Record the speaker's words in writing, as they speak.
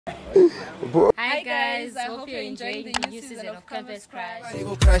Hi guys, I hope you're enjoying the new season of Campus Crash.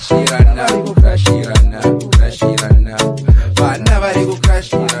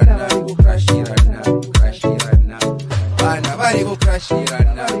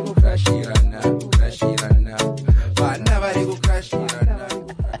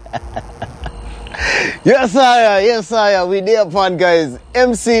 Yes, sire. We there fun, guys.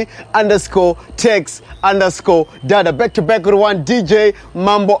 MC_Tex_Dada. Back to back with one DJ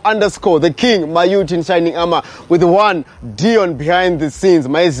Mambo_ the king, my youth in shining armor, with one Dion behind the scenes,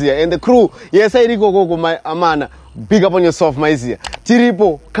 my Zia. And the crew, yes, I go, my Amana. Big up on yourself, my Zia.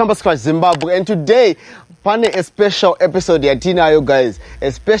 Tiripo, Campus Crash, Zimbabwe. And today, funny a special episode yatina you guys,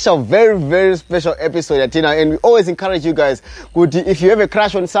 a special very special episode yatina, and we always encourage you guys, if you have a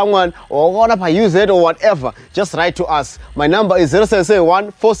crush on someone or want to use it or whatever, just write to us. My number is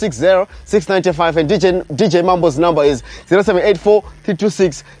 0771-460-695 and DJ Mambo's number is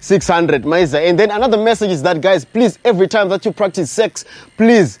 0784-326-600. And then another message is that, guys, please, every time that you practice sex,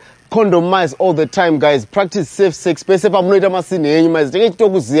 please condomize all the time, guys. Practice safe sex.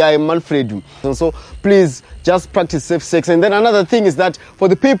 So please just practice safe sex. And then another thing is that for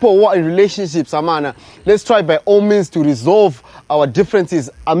the people who are in relationships, Amana, let's try by all means to resolve our differences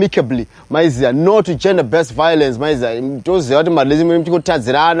amicably. Maizia, no to gender-based violence. Maizia,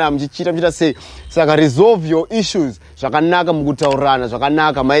 resolve your issues. And then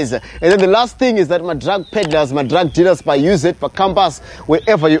the last thing is that my drug peddlers, my drug dealers, by use it, by campus,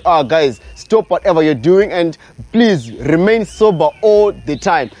 wherever you are, guys, stop whatever you're doing and please remain sober all the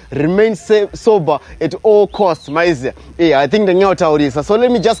time. Remain sober at all costs, Maizia. Yeah, I think the nyota is. So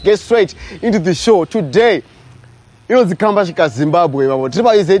let me just get straight into the show today. Iyozi kambashika Zimbabwe mabo.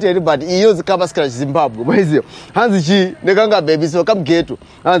 Tripa is it everybody. Iyozi kambashika Zimbabwe. Maizia. Hanzi neganga baby so come geto.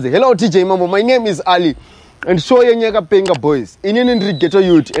 Hanzi. Hello TJ Mambo. My name is Allieh. And show yenga penga boys. Indian ghetto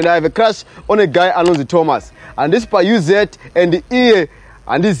youth, and I have a crush on a guy Alonzi Thomas. And this pa use it and the ear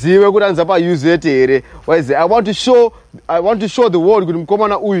and this zero good answer pa use it here. Why is it? I want to show the world good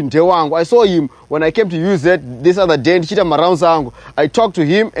mkomana uyu ndewangu. I saw him when I came to use it this other day and chita maround zangu. I talked to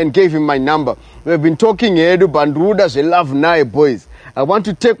him and gave him my number. We have been talking here banduda she love nae boys. I want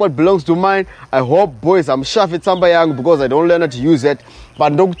to take what belongs to mine. I hope boys I'm sure it's somebody young because I don't learn how to use it.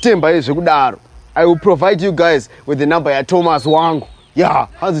 But ndokutemba ezvekudaro. I will provide you guys with the number ya Thomas wangu. Yeah,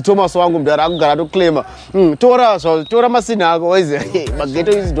 hanzi Thomas wangu mdara akugara to claim. Tora masina ako weze.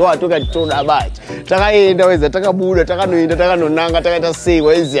 Mageto is do atoka tona abach. Takaenda weze, takabuda, takanoinda, takanonanga, takaita say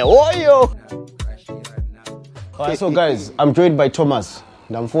weze. Oyo. Alright, so guys, I'm joined by Thomas.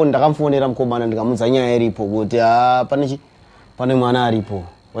 Ndakamfonera mkomana ndikamunza nyaya iripo kuti pane mwana aripo.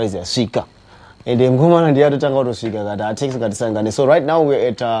 Weze swika. And mkomana ndiye atotanga kutosvika kati atext katisangane. So right now we're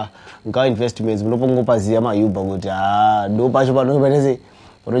at Nga Investments. Munopongopaziya mayuba kuti ndo pacho panopenese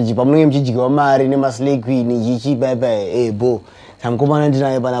rojipa munenge mchijika mari nemasle queen chichi bye bo. Samkomana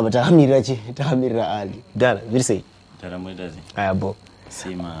ndinaye panapa takamirira Ali. Dala, zviri sei? Dala muitazi. Aya bo.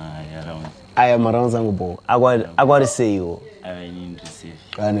 Sema around. Aya maround zangu bo. Akwari sei yo. I need to see.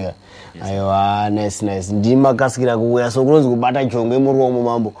 Ane. Aiwa, nice. Ndima kasikira kuya so kunonzi kubata jongwe muromo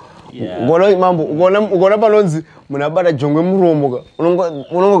mambo. Ugona mambo, ugona palonzi munabata jongwe muromo ka.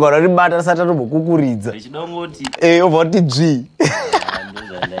 Unongogara ribata risati kukuridza. Richidongoti. Over ti G.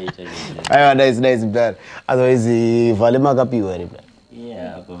 Aiwa, nice mdara. Otherwise vale makapiwa ri mdara.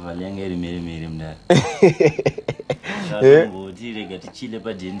 Yeah, apa vale yanga iri mere mdara. Ngoti rega tichile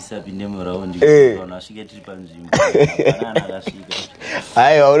pa Denisa pinde muraundi kana asvike tiri panzvimbo. Banana akasvika.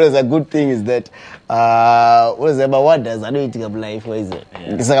 Aiwa, what is a good thing is that what is about what does anoitika life wise.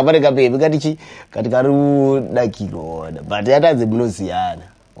 Saka pare kapepi katika rudakiro but yatadze munoziyana.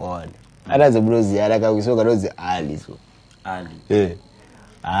 Ona. Atadze munoziyana kakusoka nozi Ali so. Ali.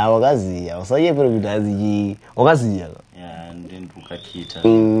 Wakaziya. Usaye pere kuti azichi. Wakaziya. Yeah, then tukakita.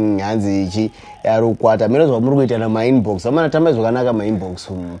 Hanzi ichi yarukwata. Minozwa muri kuita na my inbox. Amana tamba zvakanaka my inbox.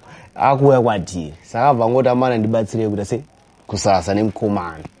 Akuya kwatiri. Saka vangoti amana ndibatsire kuti se kusasa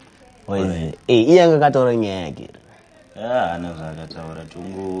nemkomana. Waizi. Iyanga kataura nyaya yake. Anazvakataura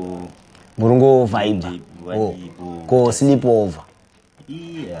tungu Murungo vibe. Ko sleep over.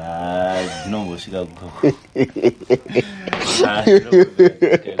 Yeah, dzinombosvika kuko.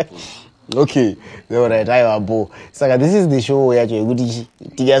 Okay, alright, aiwa. Saka this is the show yacho yekuti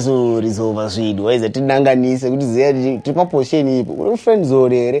tikaso resolve zvinhu. Waize tinanganise kuti ziya tiri pa position ipo. Uri friend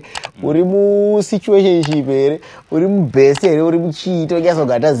zone here, uri mu situationship here, uri mu best here, uri mu cheat, tikaso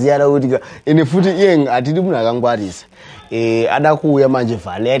gata ziya kuti ene futi yeng atidi munhu akangwarisa. Ada kuuya manje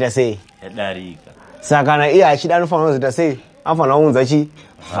vale yaita sei? Yadarika. Saka na iye achida anofanira kuzita sei? Anofanira kuunza chi?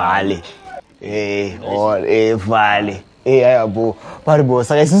 Vale. Vale. Yeah, bo. But bo,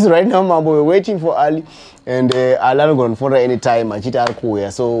 so guys, right now, mambo, we're waiting for Ali, and Ali not going for any time.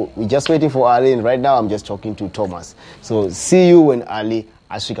 So we're just waiting for Ali, and right now I'm just talking to Thomas. So see you when Ali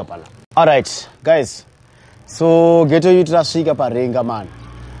ashika pala. All right, guys. So get to you to ashika parenga man.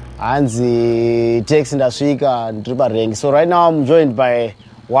 Anzi text ndashika ndripa ring. So right now I'm joined by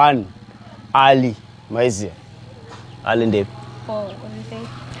one Ali Maizia. Ali ndep. Oh, what do you say?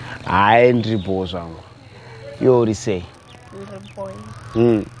 I ndripo zvangu. You already say. Boy.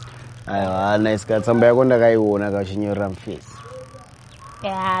 Nice guy. Tsamba yako ndakaiona kachinyorera Mfec.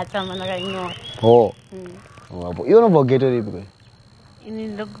 Yeah, tsamba ndakaiona. Oh. Wapo. You know ghetto ripi kwe? Ini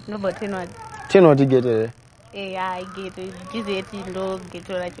no botenwa. Chenoti ghetto. I get it. Gizeti ndo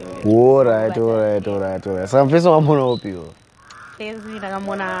ghetto racho. All right. Some Mfec wamona opio. Fezi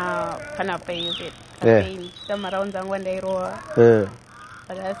ndakamona pana payuze. Yeah. Some around zangu ndairoa. Yeah.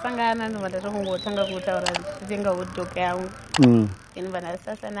 Sangana ndomatongotanga kutaura zvinga udhoka yangu. Ini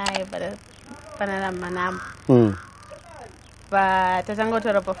vanasasa naye pana manamba. Tatanga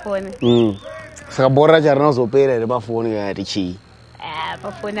kutaura pafoni. Saka bora charinazopera ere pafoni kana tichii.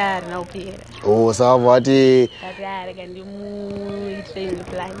 Pafoni harina kupera. Oh, saka vati Kati areka ndimuitreini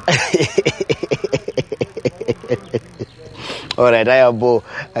plan. Alright, ayabo.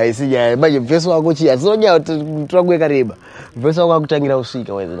 Aisija baje Mfec wako chi. Asoja turagwe kareba. Mfec wako akutangira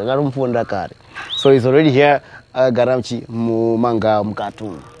usika weze. Ndakarumfunda kare. So he's already here garamchi mumanga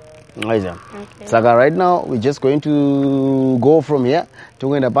mukatuni. Waiza. Okay. Saka right now we're just going to go from here to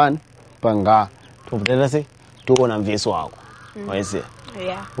panga. Toputela se tuona Mfec wako. Waiza.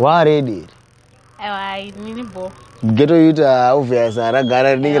 Yeah. Wa ready. Ai nini bo. Ghetto youth obvious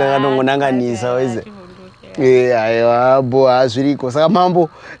ragara ningira kanongonanganisa waiza. Yeah, bo azviriko saka mambo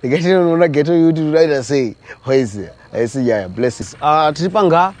ndikatinoona ghetto youth today say waize I see yeah blesses tiri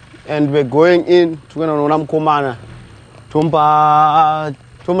panga and we're going in tunoona mukomana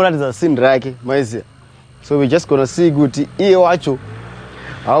tomuratidza scene rake maize. So we're just gonna see kuti iye wacho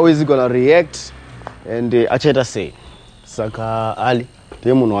how is he gonna react and achaita say. Saka Ali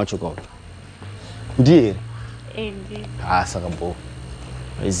ndiye munhu wacho kwa ndiye saka bo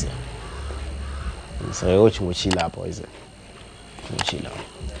waize. So I watch mochila hapo hizo. Mochila.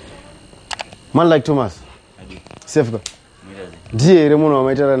 Man like Thomas. Safe go. Ndiye ere munhu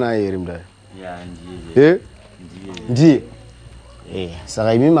wamaitara naye ere mudai. Yeah, ndiye. Ndiye.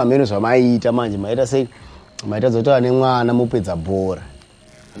 Saka imi mameno zvamaita manje maita sei maita zotaura nemwana mupedza bhora.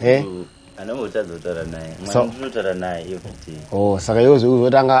 Anamutadzotara naye. Mwana ndinotara naye everyday. Oh, saka iwe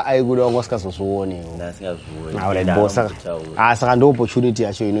zvekuzotanga aikuda wanga usikazozvione. Ndasingazvioni. Alright, boss. Saka ndo opportunity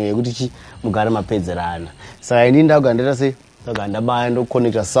yacho ino yekuti chi mugare mapedzerana. Saka ini ndaga ndaita sei saka ndabaya ndo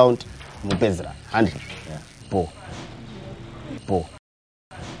connecta sound mupedzerana. 100. Yeah. Po.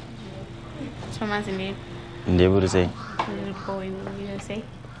 Thomas ndi. Ndeburi sei? Boy, you say?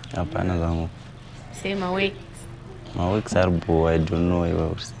 Hapana zangu. Say my week. My weeks are bo, I don't know what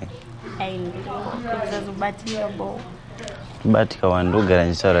you're saying. Batika wandogara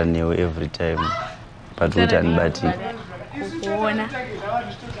nchitaura newe every time but kuti anibatika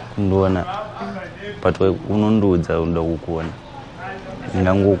kundiona but unondiudza unoda kukuona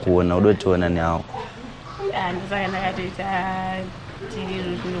ndingangokuona udotiona neawo ndisaka ndakatoita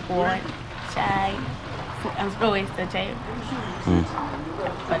tiri zvinokuona chai anzidowesta chaivo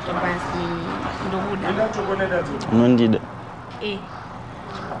but basi ndokuda unondida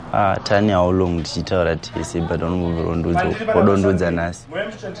tani how long ndichitaura tese but unodondudza nhasi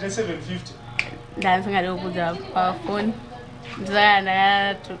ndandisingade kukudza pafoni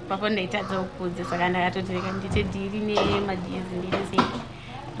ndisaka pafoni ndaitadza kukudza saka ndakatotireka ndite ndiri nemadizi ndiri sei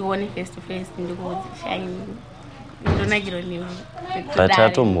ndione face to face ndikudza shaini ndonakirwa newe but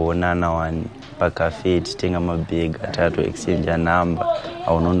tatomboonana wani pacafe titenga mabhega tatoexchangea number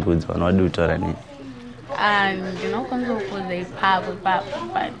aunondiudza unowadi kutaura nei ndinokwanisa kukudza ipapo but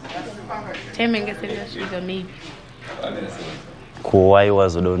time engesendasvika maybe kuwai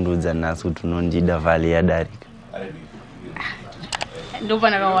wazoda kundiudza nhasi kuti unondida vhali yadarika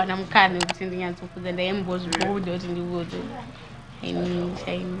ndopana kawana mukana wekuti ndinyatsokudza ndaimbozviboudza kuti ndikudze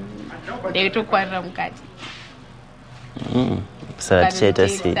ndaitokwarira mukati saka tichaita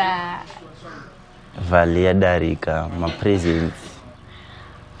sei vhali yadarika mapresents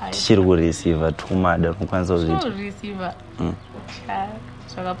tichiri kureceiva tumada unokwanisa kuzviita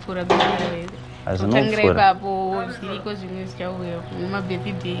zvakapfuura kutangira ipapo zviriko zvimwe zvichauya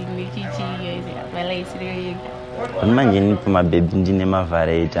nemabirthday nechichi valaisire yega kuni manje nipo mabhebhi ndine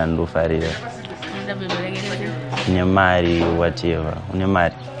mavharaiti andofarira nemari whatever une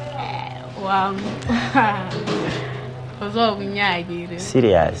mari wangu Ozo kunyanyire.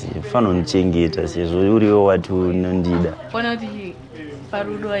 Serious. Fano nchengeta sezvo uriwo wati unondida. Pona kuti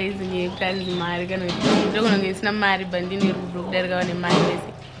parudo aizinye kutanzi mari kana kuti ndokunonge sina mari bandine rudo kudarika wane mari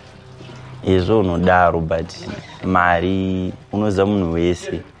wese. Izvo unodaro but mari unoza munhu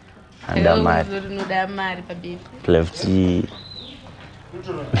wese anda mari. Unoda mari pabepi. Left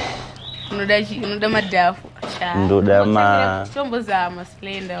unoda madhafu. Ndoda ma tombozama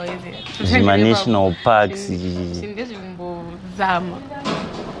slender wese. Zima national parks. Sindezimbozama.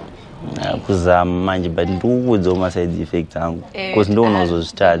 Kuzama manje but ndikuudzawo maside effects angu because ndo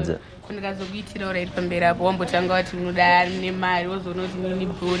unozozvitadza. Ndikazokuitira uraiti pamberi apo wambotanga wati unoda nemari wozoona kuti nini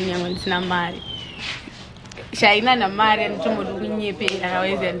bhoni nyangwe ndisina mari. Shaina na mari anditomboda kunyepera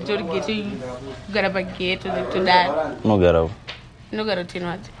kawezi anditori geto kugara pageto nekutodaro. Unogarawo? Ndinogara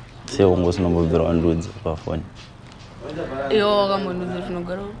kutenwadzi. Seungo sinombobvira ndudzi pafoni. Iwo wakambondudza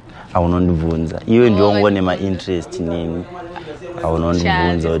tinogarawo. Aunondibvunza iwe ndiwo ngone ma-interest nini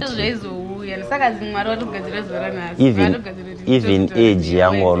aunondibvunza kuti zvaizoouya saka zimwari watogadzira zora naso even age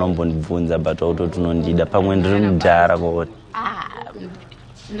yangu aunombondibvunza but autoti unondida pamwe ndiri mudhara kwaoti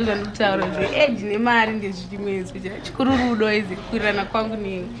ndozvandikutaura kuti age nemari ndezvirimwezvo chikuru rudo izi kuwirirana kwangu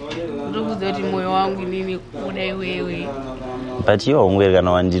nini ndokudza kuti mwoyo wangu inini kuda iwewe but iwe haungweri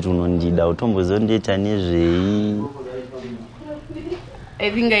kana wanditi unondida utombozondiita nezvei. I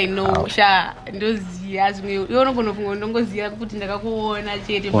think I know. Sha ndoziya zvimwe iwe unogona kunge ndongoziya kuti ndakakuona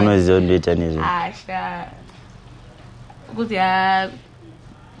chete. Unoziya ndoita nezvo. Sha kuti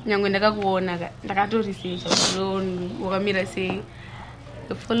nyangwe ndakakuona ndakatoresearcha kuti wakamira sei.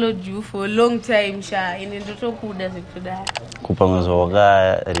 I followed you for a long time sha ine ndotokuda zvekutodaro. Kupamwe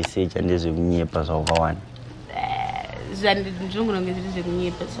zvawakaresearcha ndezvekunyepa zvawakawana. Ndinongononge zviri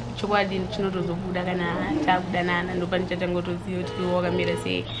zvekunyepa chokwadi chinotozobuda kana takudanana ndopani chatangotoziva kuti wakamira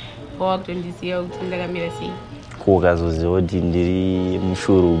sei wakutondiziva kuti ndakamira sei kukazoziva kuti ndiri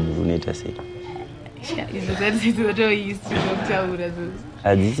mushurugu unoita sei izvo zvatizotohistory zvokutaura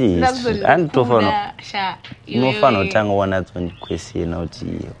hadzisi history anditofana unofanira kutanga wanatsondikwesena kuti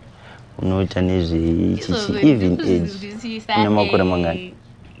unoita nezveichichi even age une makore mangani?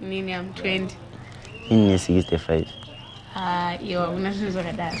 Nini am 20 ine 65. Iwa una zvinhu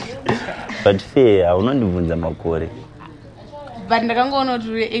zvakadaro but fair haunondibvunza makore but ndakangoona kuti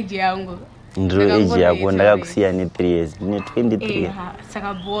uri age yangu ndiro age yako ndakakusiya ne3 years ndine 23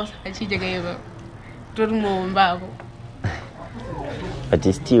 saka boss achija kaiva tori muombako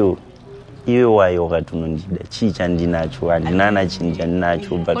but still iwe waye wakati unondida chii chandinacho handinana chinhu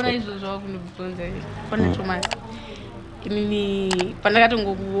chandinacho but kona izvozvo wakundibvunza kona Thomas inini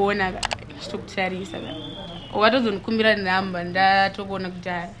pandakatongokuona chitokutarisa wakatozondikumbira namba ndatokuona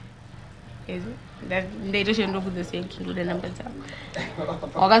kudhara ndaitoshe ndokudza sekuti ndoda namba dzako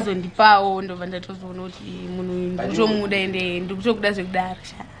wakazondipawo ndobva ndatozoona kuti munhu ndikutomuda ende ndikutokuda zvekudara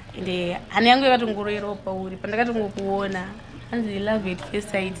ende hana yangu yakatongoroerawo pauri pandakatongokuona hanzi love at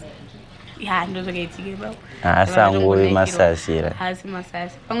first sight ndozvakaitikira pavo hasangovi masasira hasi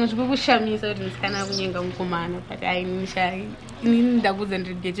masasi pamwe zvikukushamisa kuti ndisikana kunyenga mukomana but inini ndakudza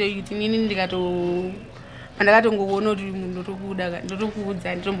ndirigeto kuti inini pandakatongokuona kuti munhu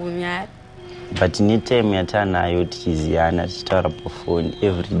ndotokuudza nditombonyara but netime yatanayo tichiziyana tichitaura pafoni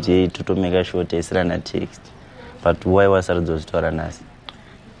every day totomeka sure taisirana text but why wasaridza kuzvitaura nhasi?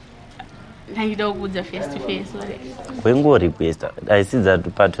 ndachida kukuudza face to face wengorequesta aisidza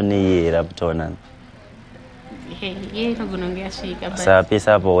pato neyera kutaonana inogona kunge yasvika saa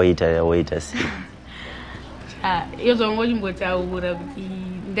pesa apa waita sei? iyo zvanga uchimbotaura kuti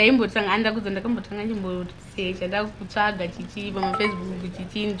ndaimbotanga andakudza ndakambotanga chimbosecha ndakutsvaga chichi pamafacebook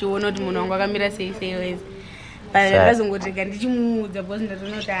chichi ndichiona kuti munhu wangu akamira sei sei wese ndakazongotega ndichimuudza bcause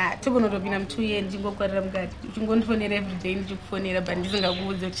ndatoona kuti tokonotopinda mu2 year ndichingokwarira mukati uchingondifonera everyday ndichikufonera but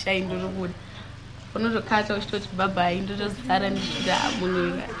ndisingakuudza kuti shai ndorokuda unotokata uchitoti bhabhai ndotozara ndichiti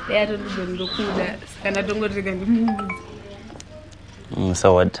munhu daiatondizo ndokuda saka ndatongotega ndimuudza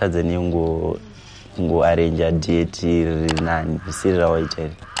so watadza nengoarrangea date riri nani zvisiri rawaita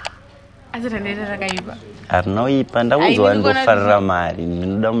iri asi randaita rakaipa harinoipa ndakudzwa ndofarira mari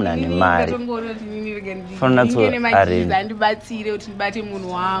ndinoda munhu ane mari andibatsire kuti ndibate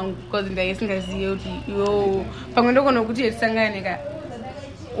munhu wangu bcause ndaisingazive kuti iwo pamwe ndokona kuti yetisanganeka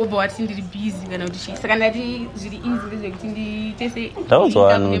obva wati ndiri busy kana kuti chii saka ndati zviri easy ndezvekuti nditese ndaudzwa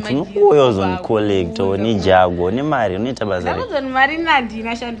vanhu tinouya uzondicollecta nejago nemari unoita basa ndakudzwa mari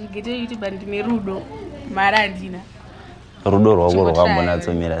nandina shandigeto youtube handine rudo mari handina rudo rwako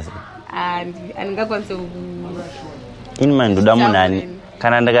rwakambonatsomira sei handingakwanise inima ndoda munhu ane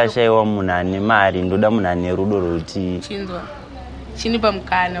kana ndakashayiwa munhu ane mari ndoda munhu ane rudo rwekuti chinzwa chini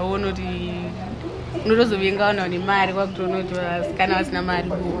pamukana woona kuti unotozovenga vana vane mari kwakutoona kuti vasikana vasina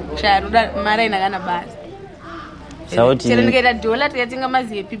mari sharuda mari aina kana basa chero ndikaita dhola tikatenga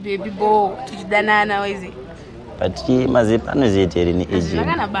mazepi baby bo tichidanana waize but mazepi anozoita here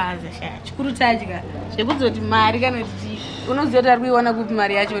neagakana basa sha chikuru chachika zvekuzoti mari kana tichi unoziva kuti ari kuiwana kupi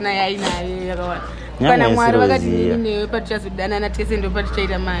mari yachona yainayo yakawanda kana mwari vakati nini newe patichazodanana tese ndo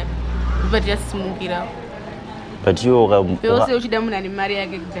patichaita mari ndopatichasimukirawo but iwose uchida munhu ane mari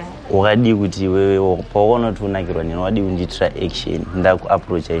yake kudhaya wakadi kuti wewe pawakanoti unakirwa nini wadi kundiitira action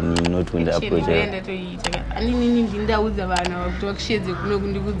ndakuapproacha inini noti kundiapproacha ndatoita aninini ndindaudza vanhu kuti wakushedze kuno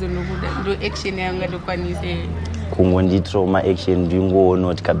kundikudze nokuda ndo action yangu ngatokwanise kungondiitirawo maaction ndingoona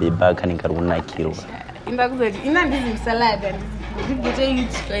kuti kabebe akani kari kunakirwa indakuzati ina ndizimusalada ndigete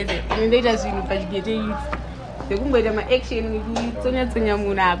youth kwaize ndoita zvinhu pachigete youth sekungoita maaction ngekutsonyatsonyaa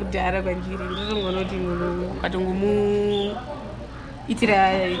munhu akudhara kwanjiri ndotongonoti munhu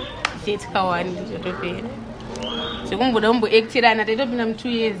ukatongomuitira jetkawani zvotopera sekumboda kumboactirana taitopinda mu2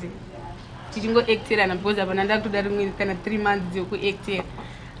 years tichingoactirana because apana ndakutoda rimwe kana 3 months dzekuactira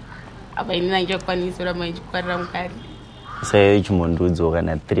apa inini andichakwanisa ramba ichikwarira mukati sai chimondudzo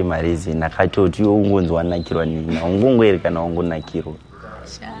kana 3 marizi nakatoti iwe ungonzi wanakirwa nini ungongoeri kana wangonakirwa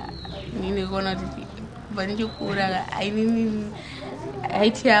nini kuona kuti kubva ndichikura ainini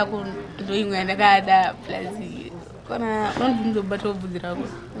haiti yako ndo imwe yandakada plus kana unondibata bvudzi rako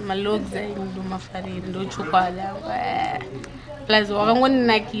malogs aini ndo mafariri ndo chokwada plus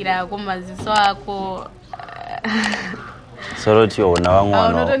wakangoninakira ko maziso ako soroti ona vamwe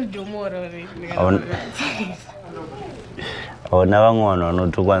aona vamwe vanhu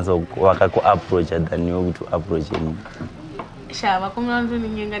vanotokwanisa vakakuapproacha than iwe kuti uapproache nini shava komuna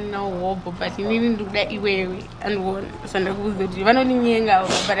ndoninyenga ninawo hobho but inini ndikuda iwewe andiona so ndakuudza kuti vanoninyenga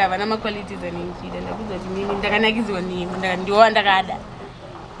but havana maqualities anenchida ndakuudza kuti nini ndakanakidzwa nemi ndiwo ndakada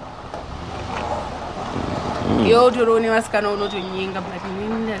iwe utoriwo nevasikana unotonyenga but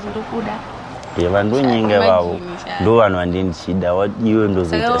inini ndatindokuda vandonyenga vavo ndo vanhu vandindichida iwe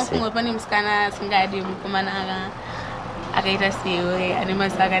ndozoita sei pane musikana asingadi mukomana akaita sewe ane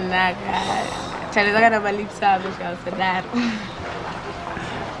maziso akanaka tarisa kana malips ako zvausadaro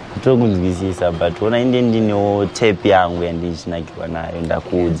tokunzwisisa but ona inde ndinewo tape yangu yandichinakirwa nayo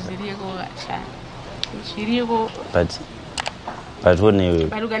ndakuudza zviriko but onewe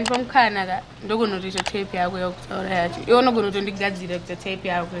but ukandipa mukana ndokunotoita tape yako yakutaura yacho iwe unogona kutondigadzira kuita tape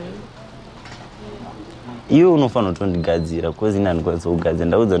yako iwe unofanira kutondigadzira cause ini handikwanisa kugadzira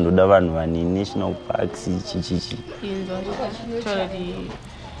ndaudza ndoda vanhu vane national parks chichichi inzwa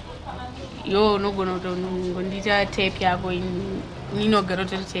yo unogona kutongondiita tape yako ninogara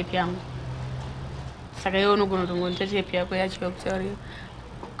utori tape yangu saka iwe unogona kutongondiita tape yako yacho yakutaurira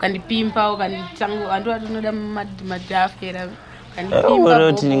ukandipimpa ukanditsangu handiwa tinoda madhafera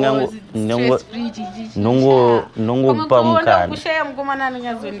uroti ndongokupa mukana kushaya mukomana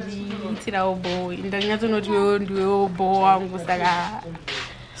anonyadzondiitirawo bho ndanyatsonoti wewo ndiwewo bho wangu saka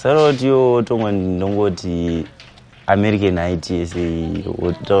saroti iwo ndongoti American ITS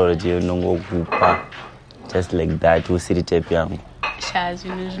wotaura kuti ndongokupa just like that usiri tape yangu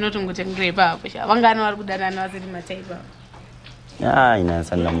zvinhu zvinotongotengera ipapo vangana vari kudanana vasiri mataipe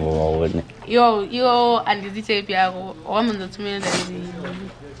inanisa ndambovaone iwo handizi tape yako wamanzotumira ndaizi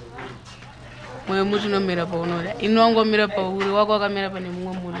mwoyo muti unomira paunoda ini wangu wamira pauri wako wakamira pane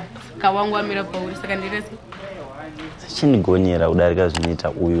mumwe munhu saka wangu wamira pauri saka ndirese sachindigonera kudarika zvinoita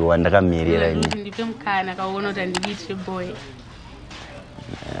uyu wandakamirira ini ndipe mukana kaona kuti handiitire boy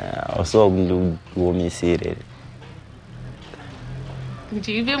usiwa kundiomesere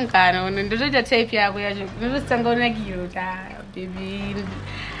ndipe mukana ndotoita tape yako yacho unototanga unakiro baby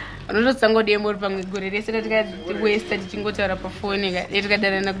unototanga udembo uri pamwe gore rese ratikawesta tichingotaura pafoni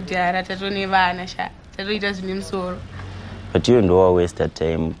tikadanana kudhara tatone vana tatoita zvine musoro but iwe ndowawesta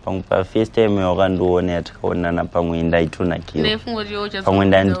time pafirst time yawakandiona yatikaonana pamwe ndaitonakirapamwe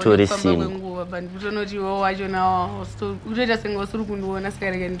ndanditori singuva bandikutonoti iwo wachona utoita senge usiri kundiona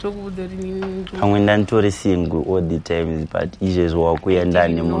saka rega nditokuudza kuti nini pamwe ndanditori single all the times but izvezvi wakuya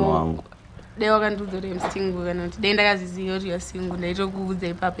ndane munhu wangu dai wakandiudza kuti msingle kana kuti dai ndakaziziva kuti yasingle ndaitokuudza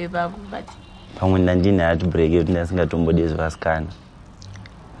ipapo but pamwe ndandine heartbreak yekuti ndasingatombodezi vasikana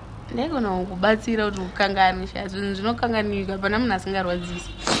ndaigona kubatsira kuti ukanganwe zvinhu zvinokanganika pana munhu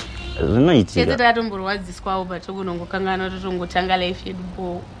asingarwadzisi zvinoitika takatomborwadziswawo but tokunongokangana totongotanga life yedu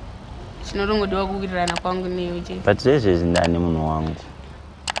bo chinotongodiwa kuwirirana kwangu newe chete but zvezvezvi ndane munhu wangu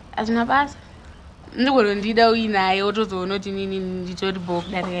hazvina basa ndigonondida uinaye wotozoona kuti nini nditori bo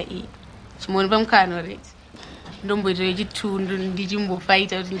kudarika iyi chimoni pamukano reti ndomboitawo chitundu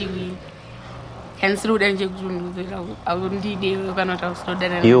ndichimbofaita kuti ndiwini Kansiruda nje kutunduza aundide kana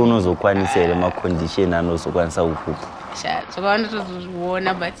tausodana. Iyo unozokwanisa ere ma condition anozokwanisa ukupa. Zvakawanda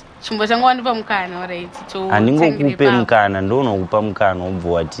tozoona but chimbo changu wandipa mukana alright to handingokupe mukana ndonokupa mukana ubva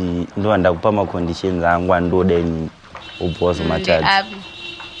wati ndo ndakupa ma conditions angu andoda ini ubva wazomatadzi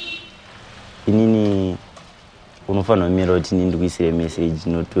inini unofanira kumira kuti ini ndikuisire message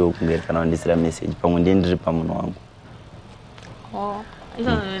notiwe kunge kana wandisira message pamwe ndendiri pamunhu wangu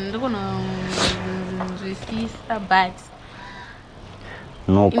ndikona nzwisisa but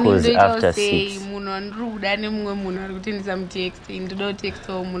no cause after 6 munhu andiruda nemumwe munhu ari kutendesa mutext ndoda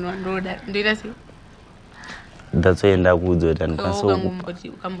kutextawo munhu andoda ndoita sei that's why ndakuudzota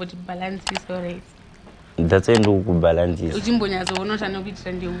ukamboti balancisa alright that's why ndokubalancisa uchimbonyatsoona kuti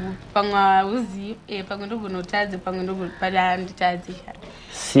anokuitira ndeupi pamwe hauzivi pamwe ndobonotadze pamwe ndopada nditadze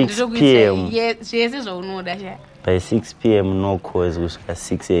 6 p.m. zvese zvaunoda sha by 6 p.m. no cause kusvika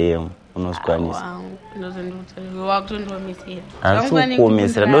 6 a.m. unozvikwanisa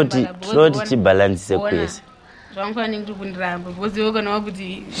asikuomesera doti tibalancise kwese zvamufanira kuti kundiramba because kana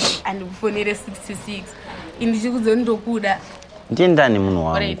wakuti andikufonere 66 indichikudza ndokuda ndiendani munhu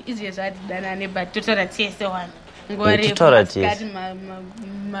wangu izvi zvatidanane but totaura tese wani nguva refuati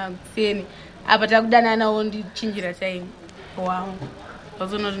mafeni apa takudananawo ndichinjira time wangu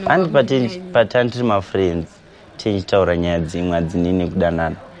andipatani tiri mafriends tichitaura nyaya dzimwe adzinini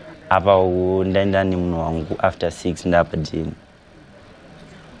kudanana apa ndaenda nemunhu wangu after 6 ndapa dini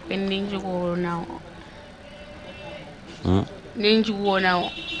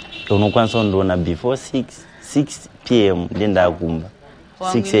ndinchikuonawo unokwanisa kundiona before 6 p.m. ndendakumba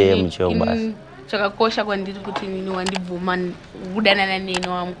 6 a.m. chobasa chakakosha kwandiri kuti nini wandibvuma kudanana neni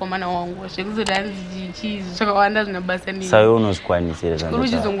wamukomana wangu zvekuzoti hanzi chizi chakawanda zvina basa nini sayo unozvikwanisira chikuru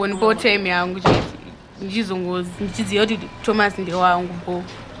chizongonipawo time yangu ndichiziva kuti Thomas ndewangu bo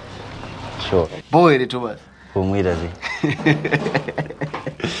sure bo here Thomas umwira sei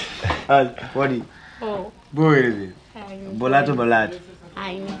wadi bo here bolato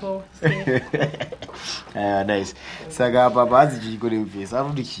ainipo nice saka apa bhazi chiko nemfesi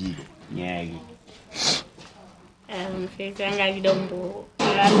arudi chiko nyaya mfesi anga achida kumbo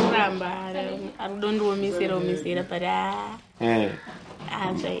aruramba arudondiomesera but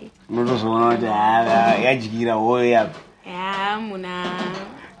azvai unotozoona kuti yadyira hoyo yapi muna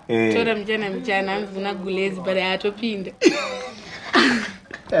tora michana hanzi kuna gulezi but atopinda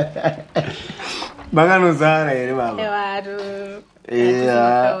makanozara here baba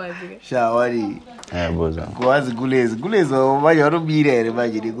shawari kuwazi gulezi vaja vatobira here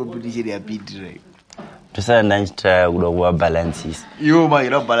vaje necompetition yapindira tosara ndanchitaya kuda kuvabalancisa iwo vaje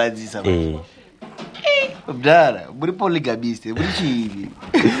rabalancisa mdara muri polygamist muri chiivi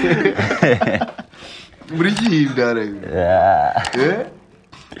muri chiivi mdara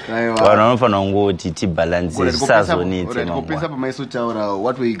vanhu vanofanira kungoti tibalancise sazonitsemangwana pamaisotaura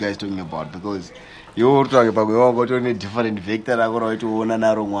what were you guys talking about because iwo urutange pamwe wanga utone different vector rako rawaitoona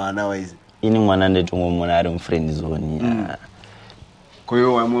naro mwana waisi ini mwana ndetongomona ari mufriend zone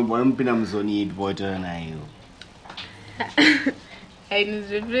koyo waimupinda muzoni ipi waitaura nayo aini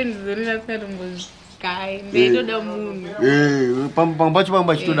zvefriend zone nasatombozvikai ndeitoda munhu pamwe pacho pamwe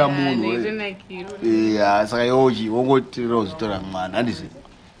pachitoda munhu ndeitonakiro saka iwochi wongotirira kuzitora mwana handizvi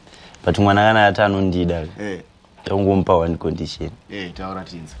but mwana kana ati anondida tongomupa one condition taura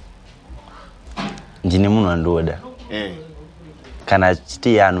tinza ndine munhu andoda kana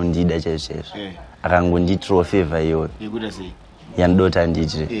achiti iye anondida chaizvo akangonditirawo favor iyoyo yekuda sei yandoda kuti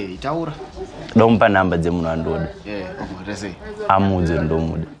andiitire taura ndomupa namba dzemunhu andoda sei amudze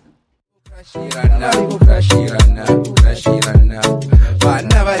ndomuda